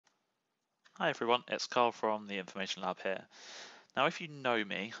Hi everyone, it's Carl from the Information Lab here. Now if you know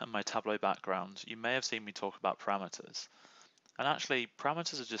me and my Tableau background, you may have seen me talk about parameters. And actually,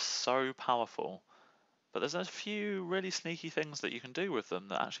 parameters are just so powerful, but there's a few really sneaky things that you can do with them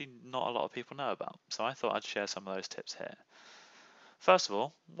that actually not a lot of people know about. So I thought I'd share some of those tips here. First of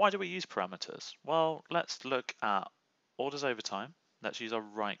all, why do we use parameters? Well, let's look at orders over time. Let's use our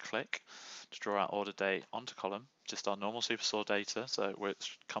right click to draw out order date onto column, just our normal superstore data, so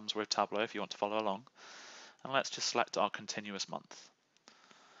which comes with Tableau if you want to follow along. And let's just select our continuous month.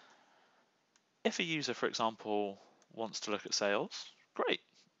 If a user, for example, wants to look at sales, great,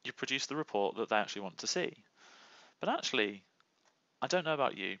 you produce the report that they actually want to see. But actually, I don't know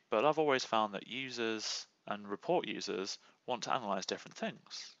about you, but I've always found that users and report users want to analyze different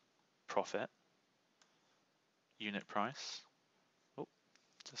things. Profit, unit price, oh,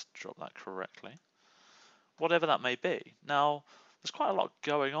 just drop that correctly, whatever that may be. Now, there's quite a lot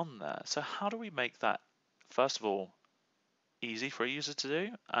going on there. So how do we make that, first of all, easy for a user to do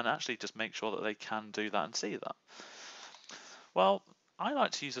and actually just make sure that they can do that and see that? Well, I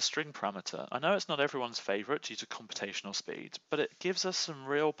like to use a string parameter. I know it's not everyone's favorite due to computational speed, but it gives us some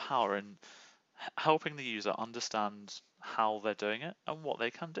real power in helping the user understand how they're doing it and what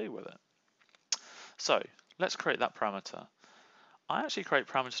they can do with it. So let's create that parameter. I actually create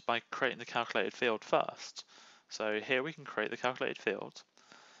parameters by creating the calculated field first. So here we can create the calculated field.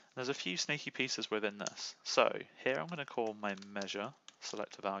 There's a few sneaky pieces within this. So here I'm going to call my measure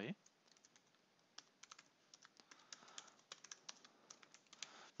selector value.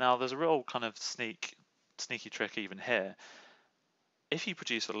 Now there's a real kind of sneaky trick even here. If you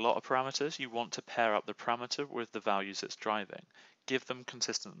produce a lot of parameters, you want to pair up the parameter with the values it's driving. Give them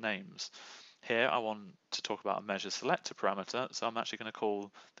consistent names. Here I want to talk about a measure selector parameter, so I'm actually going to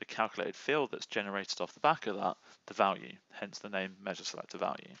call the calculated field that's generated off the back of that the value, hence the name measure selector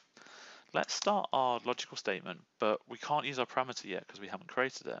value. Let's start our logical statement, but we can't use our parameter yet because we haven't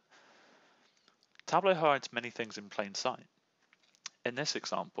created it. Tableau hides many things in plain sight. In this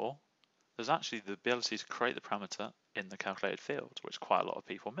example, there's actually the ability to create the parameter in the calculated field, which quite a lot of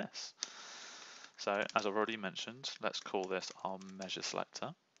people miss. So as I've already mentioned, let's call this our measure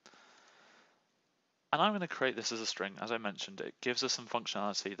selector. And I'm going to create this as a string. As I mentioned, it gives us some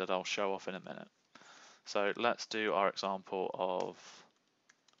functionality that I'll show off in a minute. So let's do our example of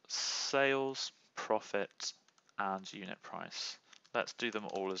sales, profit, and unit price. Let's do them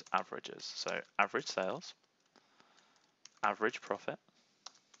all as averages. So average sales, average profit,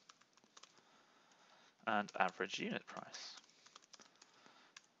 and average unit price.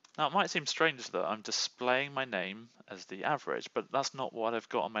 Now it might seem strange that I'm displaying my name as the average, but that's not what I've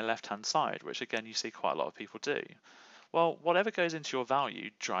got on my left hand side, which again you see quite a lot of people do. Well, whatever goes into your value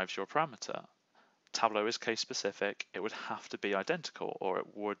drives your parameter. Tableau is case specific, it would have to be identical or it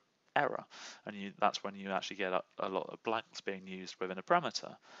would error, and that's when you actually get a lot of blanks being used within a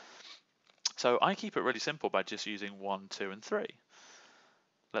parameter. So I keep it really simple by just using 1, 2, and 3.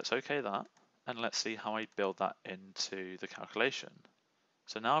 Let's OK that, and let's see how I build that into the calculation.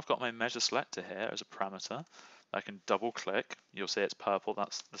 So now I've got my measure selector here as a parameter. I can double click, you'll see it's purple,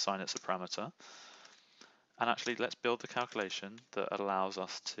 that's the sign it's a parameter. And actually let's build the calculation that allows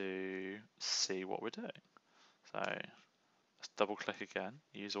us to see what we're doing. So let's double click again,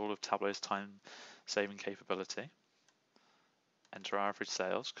 use all of Tableau's time saving capability. Enter our average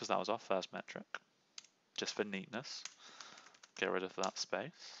sales, because that was our first metric. Just for neatness, get rid of that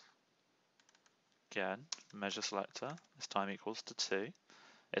space. Again, measure selector, this time equals to 2.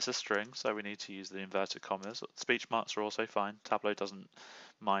 It's a string, so we need to use the inverted commas. Speech marks are also fine. Tableau doesn't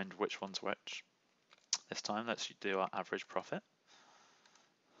mind which one's which. This time, let's do our average profit.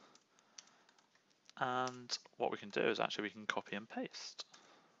 And what we can do is actually we can copy and paste.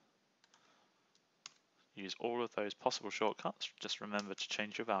 Use all of those possible shortcuts. Just remember to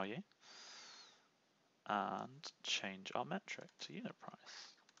change your value and change our metric to unit price.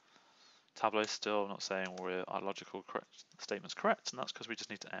 Tableau is still not saying our logical statement's correct, and that's because we just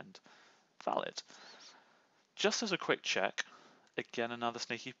need to end valid. Just as a quick check, again another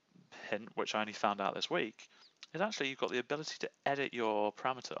sneaky hint which I only found out this week, is actually you've got the ability to edit your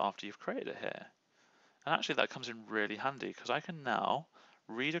parameter after you've created it here. And actually that comes in really handy because I can now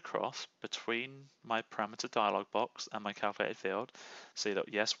read across between my parameter dialog box and my calculated field, see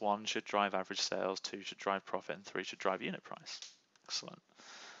that yes, 1 should drive average sales, 2 should drive profit, and 3 should drive unit price. Excellent.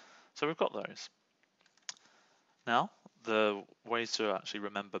 So we've got those. Now, the ways to actually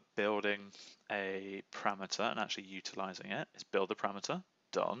remember building a parameter and actually utilizing it is build the parameter,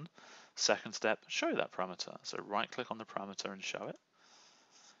 done. Second step, show that parameter. So right click on the parameter and show it.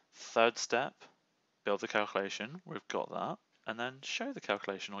 Third step, build the calculation, we've got that. and then show the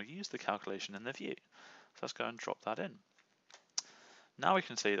calculation or use the calculation in the view. So let's go and drop that in. Now we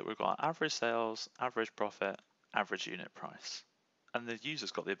can see that we've got average sales, average profit, average unit price, and the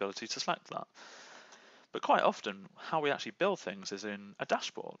user's got the ability to select that. But quite often, how we actually build things is in a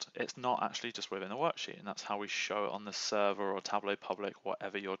dashboard. It's not actually just within a worksheet, and that's how we show it on the server or Tableau public,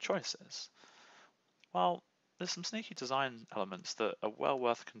 whatever your choice is. Well, there's some sneaky design elements that are well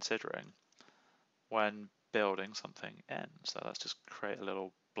worth considering when building something in. So let's just create a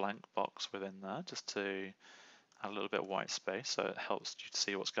little blank box within there just to add a little bit of white space so it helps you to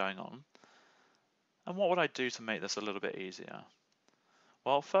see what's going on. And what would I do to make this a little bit easier?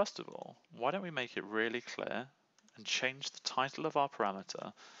 Well, first of all, why don't we make it really clear and change the title of our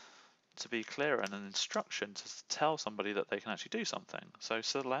parameter to be clearer and an instruction to tell somebody that they can actually do something. So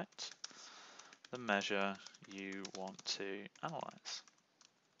select the measure you want to analyze.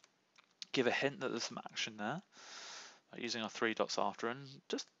 Give a hint that there's some action there using our 3 dots after, and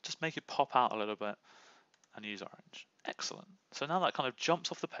just make it pop out a little bit and use orange. Excellent. So now that kind of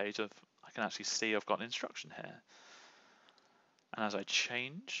jumps off the page of I can actually see I've got an instruction here. And as I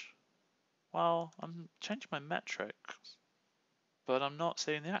change, well, I'm changing my metric, but I'm not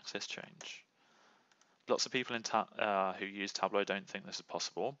seeing the axis change. Lots of people who use Tableau don't think this is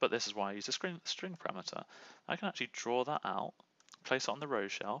possible, but this is why I use a string parameter. I can actually draw that out, place it on the row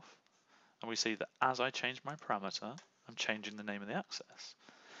shelf, and we see that as I change my parameter, I'm changing the name of the axis.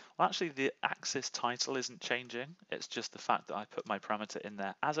 Well, actually, the axis title isn't changing. It's just the fact that I put my parameter in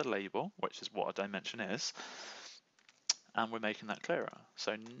there as a label, which is what a dimension is, and we're making that clearer.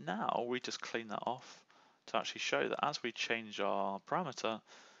 So now we just clean that off to actually show that as we change our parameter,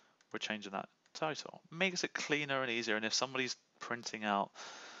 we're changing that title. Makes it cleaner and easier, and if somebody's printing out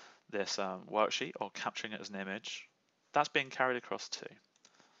this worksheet or capturing it as an image, that's being carried across too.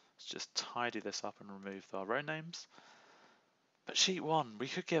 Let's just tidy this up and remove our row names. But sheet 1, we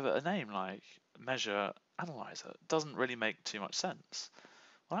could give it a name like measure analyzer. It doesn't really make too much sense.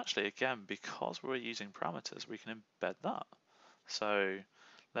 Well, actually, again, because we're using parameters, we can embed that. So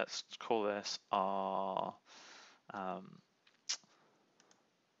let's call this our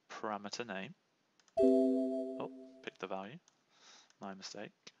parameter name. Oh, pick the value, my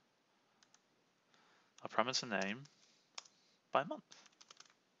mistake. Our parameter name by month.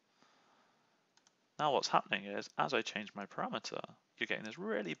 Now what's happening is, as I change my parameter, you're getting this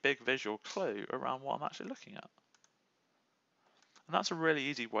really big visual clue around what I'm actually looking at. And that's a really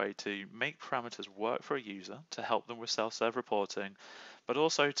easy way to make parameters work for a user to help them with self-serve reporting, but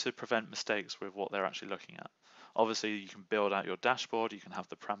also to prevent mistakes with what they're actually looking at. Obviously, you can build out your dashboard, you can have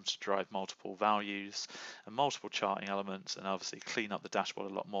the parameter drive multiple values and multiple charting elements, and obviously clean up the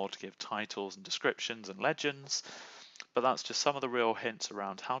dashboard a lot more to give titles and descriptions and legends. But that's just some of the real hints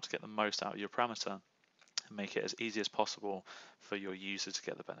around how to get the most out of your parameter and make it as easy as possible for your user to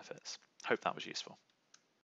get the benefits. Hope that was useful.